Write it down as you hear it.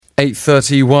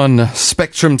8:31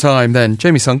 Spectrum time then.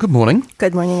 Jamie-san, good morning.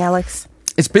 Good morning, Alex.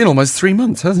 It's been almost 3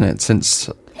 months, hasn't it, since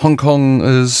Hong Kong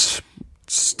has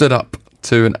stood up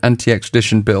to an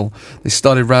anti-extradition bill. They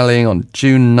started rallying on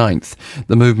June 9th.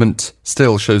 The movement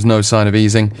still shows no sign of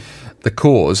easing. The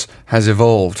cause has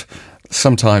evolved,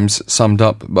 sometimes summed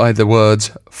up by the words,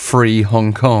 Free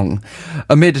Hong Kong.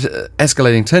 Amid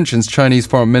escalating tensions, Chinese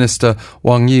Foreign Minister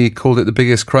Wang Yi called it the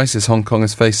biggest crisis Hong Kong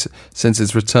has faced since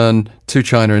its return to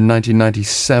China in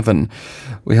 1997.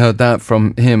 We heard that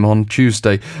from him on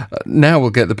Tuesday. Now we'll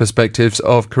get the perspectives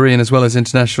of Korean as well as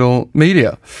international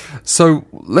media. So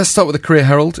let's start with the Korea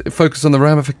Herald. It focused on the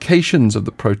ramifications of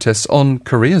the protests on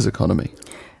Korea's economy.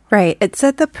 Right. It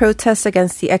said the protests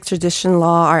against the extradition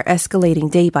law are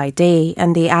escalating day by day,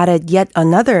 and they added yet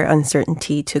another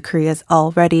uncertainty to Korea's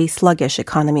already sluggish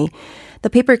economy. The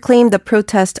paper claimed the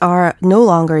protests are no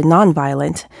longer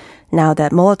nonviolent, now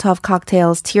that Molotov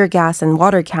cocktails, tear gas, and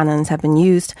water cannons have been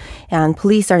used, and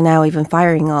police are now even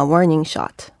firing a warning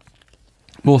shot.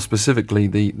 More specifically,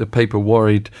 the paper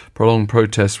worried prolonged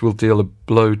protests will deal a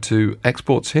blow to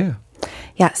exports here.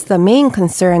 Yes, the main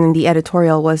concern in the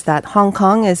editorial was that Hong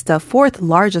Kong is the fourth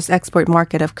largest export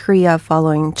market of Korea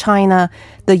following China,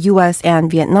 the U.S.,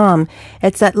 and Vietnam.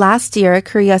 It said last year,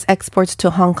 Korea's exports to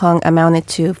Hong Kong amounted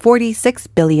to $46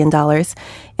 billion,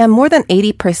 and more than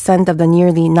 80% of the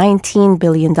nearly $19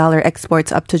 billion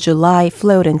exports up to July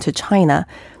flowed into China.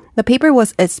 The paper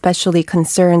was especially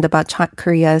concerned about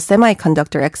Korea's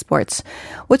semiconductor exports,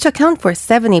 which account for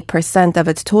 70% of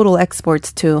its total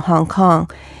exports to Hong Kong.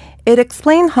 It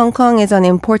explained Hong Kong is an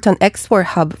important export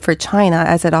hub for China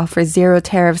as it offers zero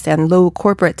tariffs and low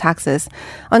corporate taxes,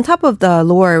 on top of the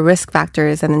lower risk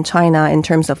factors than in China in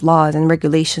terms of laws and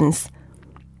regulations.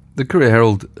 The Korea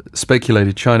Herald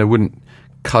speculated China wouldn't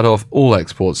cut off all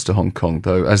exports to Hong Kong,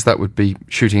 though, as that would be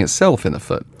shooting itself in the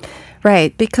foot.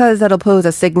 Right, because that'll pose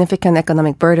a significant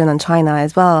economic burden on China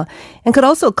as well, and could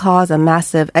also cause a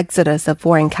massive exodus of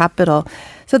foreign capital.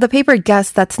 So the paper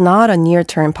guessed that's not a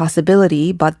near-term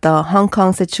possibility, but the Hong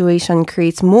Kong situation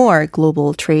creates more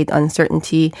global trade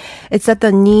uncertainty. It said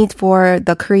the need for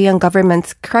the Korean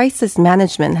government's crisis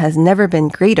management has never been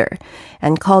greater,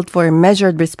 and called for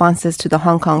measured responses to the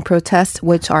Hong Kong protests,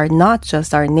 which are not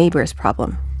just our neighbors'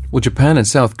 problem. Well, Japan and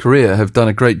South Korea have done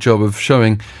a great job of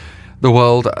showing the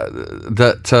world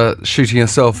that shooting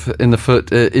yourself in the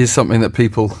foot is something that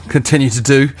people continue to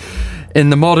do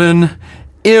in the modern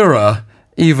era,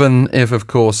 even if, of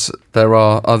course, there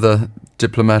are other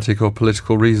diplomatic or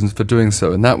political reasons for doing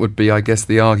so. And that would be, I guess,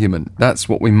 the argument. That's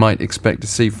what we might expect to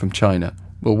see from China.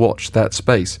 We'll watch that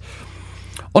space.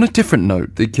 On a different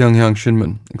note, the Kyunghang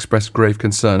Shinmun expressed grave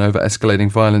concern over escalating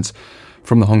violence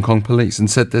from the Hong Kong police and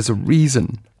said there's a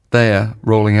reason they're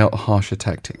rolling out harsher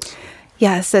tactics.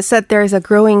 Yes, it said there is a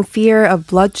growing fear of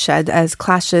bloodshed as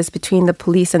clashes between the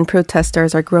police and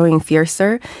protesters are growing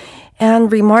fiercer,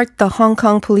 and remarked the Hong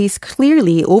Kong police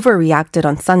clearly overreacted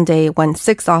on Sunday when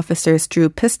 6 officers drew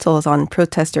pistols on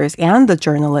protesters and the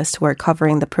journalists who were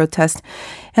covering the protest,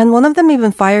 and one of them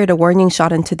even fired a warning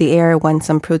shot into the air when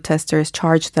some protesters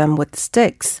charged them with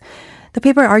sticks. The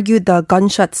paper argued the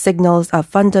gunshot signals a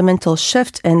fundamental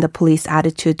shift in the police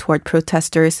attitude toward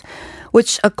protesters,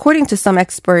 which, according to some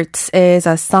experts, is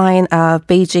a sign of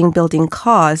Beijing building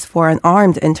cause for an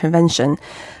armed intervention.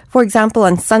 For example,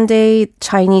 on Sunday,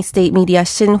 Chinese state media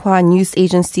Xinhua News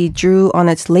Agency drew on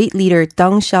its late leader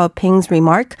Deng Xiaoping's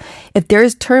remark, if there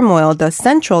is turmoil, the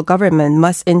central government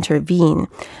must intervene.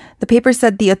 The paper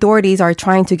said the authorities are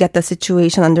trying to get the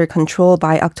situation under control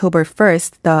by October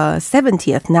 1st, the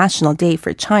 70th National Day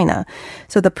for China.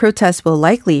 So the protests will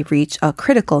likely reach a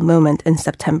critical moment in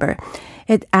September.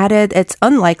 It added it's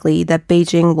unlikely that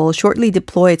Beijing will shortly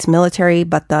deploy its military,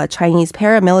 but the Chinese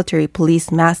paramilitary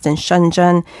police massed in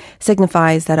Shenzhen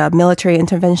signifies that a military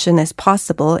intervention is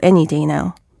possible any day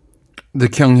now. The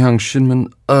Kyunghang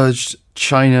Shinmun urged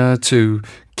China to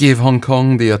give Hong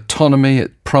Kong the autonomy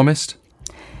it promised.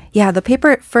 Yeah, the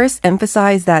paper first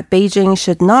emphasized that Beijing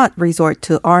should not resort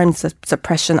to armed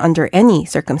suppression under any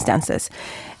circumstances.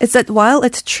 It said while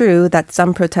it's true that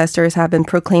some protesters have been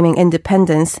proclaiming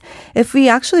independence, if we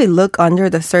actually look under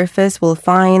the surface, we'll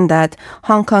find that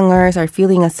Hong Kongers are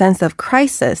feeling a sense of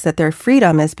crisis, that their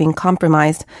freedom is being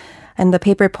compromised. And the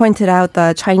paper pointed out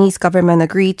the Chinese government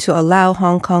agreed to allow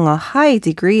Hong Kong a high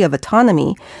degree of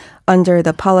autonomy under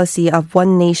the policy of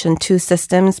one nation, two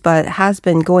systems, but has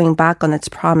been going back on its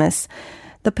promise.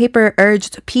 The paper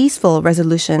urged peaceful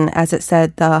resolution as it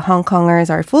said the Hong Kongers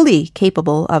are fully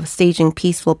capable of staging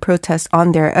peaceful protests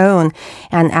on their own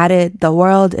and added the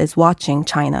world is watching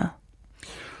China.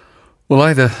 Well,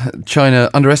 either China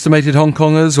underestimated Hong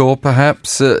Kongers or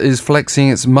perhaps is flexing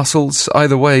its muscles.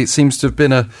 Either way, it seems to have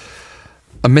been a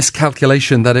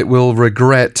miscalculation that it will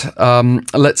regret.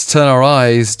 Let's turn our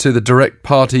eyes to the direct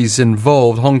parties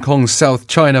involved. Hong Kong's South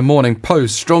China Morning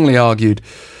Post strongly argued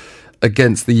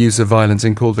against the use of violence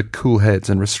and called for cool heads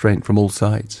and restraint from all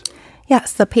sides.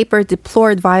 Yes, the paper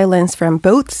deplored violence from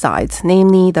both sides,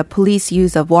 namely the police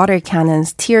use of water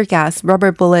cannons, tear gas,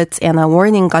 rubber bullets, and a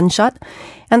warning gunshot,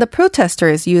 and the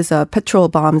protesters' use of petrol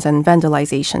bombs and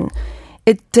vandalization.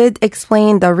 It did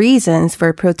explain the reasons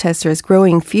for protesters'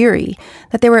 growing fury,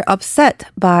 that they were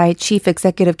upset by Chief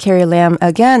Executive Carrie Lam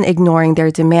again ignoring their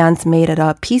demands made at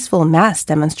a peaceful mass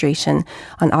demonstration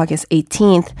on August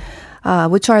 18th.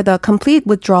 Which are the complete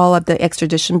withdrawal of the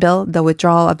extradition bill, the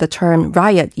withdrawal of the term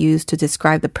riot used to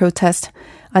describe the protest,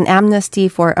 an amnesty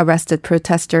for arrested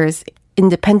protesters,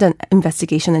 independent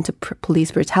investigation into police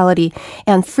brutality,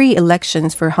 and free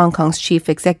elections for Hong Kong's chief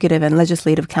executive and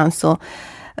legislative council.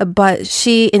 But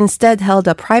she instead held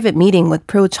a private meeting with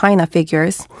pro-China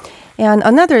figures. And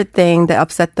another thing that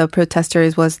upset the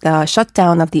protesters was the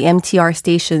shutdown of the MTR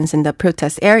stations in the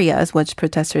protest areas, which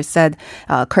protesters said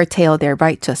curtailed their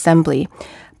right to assembly.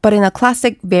 But in a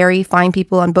classic very fine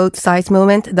people on both sides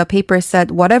moment, the paper said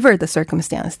whatever the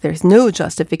circumstance, there's no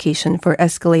justification for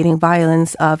escalating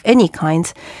violence of any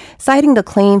kind, citing the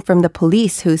claim from the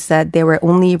police who said they were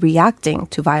only reacting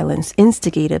to violence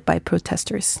instigated by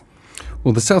protesters.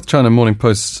 Well, the South China Morning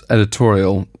Post's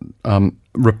editorial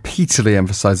repeatedly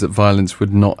emphasized that violence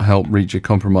would not help reach a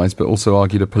compromise, but also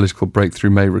argued a political breakthrough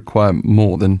may require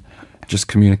more than just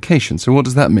communication. So what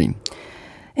does that mean?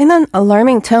 In an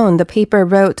alarming tone, the paper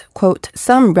wrote, quote,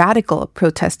 some radical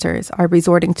protesters are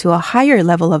resorting to a higher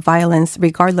level of violence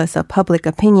regardless of public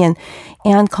opinion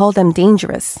and called them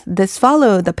dangerous. This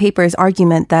followed the paper's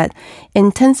argument that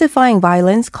intensifying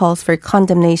violence calls for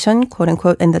condemnation, quote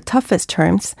unquote, in the toughest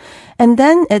terms. And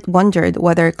then it wondered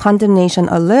whether condemnation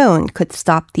alone could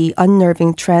stop the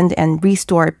unnerving trend and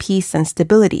restore peace and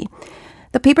stability.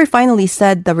 The paper finally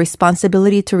said the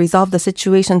responsibility to resolve the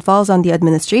situation falls on the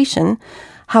administration.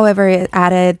 However, it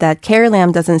added that Carrie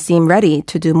Lam doesn't seem ready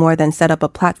to do more than set up a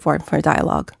platform for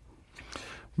dialogue.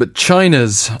 But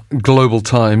China's Global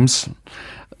Times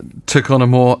took on a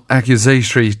more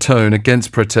accusatory tone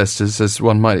against protesters, as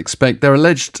one might expect. Their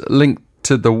alleged link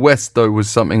to the West, though, was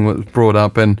something that was brought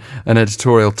up in an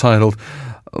editorial titled,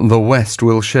 "The West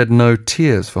Will Shed No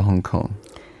Tears for Hong Kong."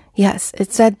 Yes,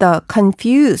 it said the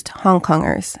confused Hong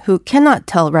Kongers who cannot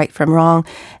tell right from wrong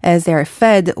as they're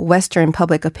fed Western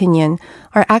public opinion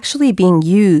are actually being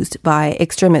used by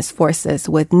extremist forces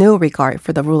with no regard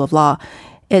for the rule of law.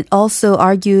 It also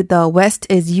argued the West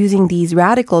is using these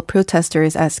radical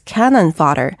protesters as cannon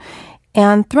fodder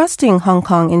and thrusting Hong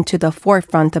Kong into the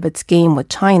forefront of its game with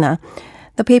China.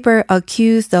 The paper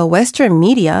accused the Western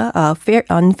media of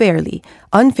unfairly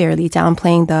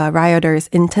downplaying the rioters'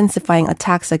 intensifying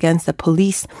attacks against the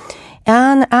police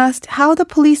and asked how the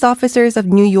police officers of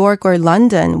New York or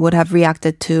London would have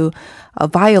reacted to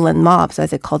violent mobs,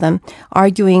 as it called them,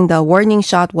 arguing the warning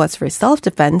shot was for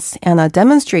self-defense and a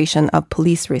demonstration of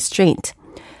police restraint.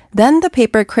 Then the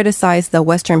paper criticized the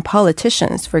Western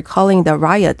politicians for calling the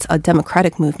riots a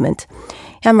democratic movement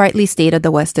and rightly stated the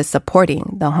West is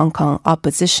supporting the Hong Kong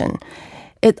opposition.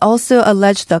 It also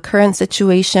alleged the current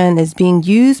situation is being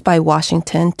used by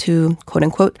Washington to,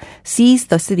 quote-unquote, seize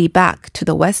the city back to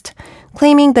the West,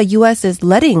 claiming the U.S. is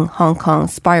letting Hong Kong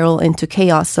spiral into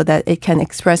chaos so that it can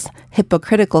express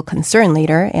hypocritical concern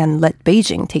later and let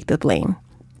Beijing take the blame.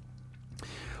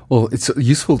 Well, it's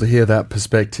useful to hear that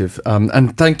perspective.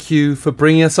 And thank you for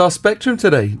bringing us our Spectrum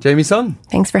today, Jamie Sung.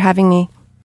 Thanks for having me.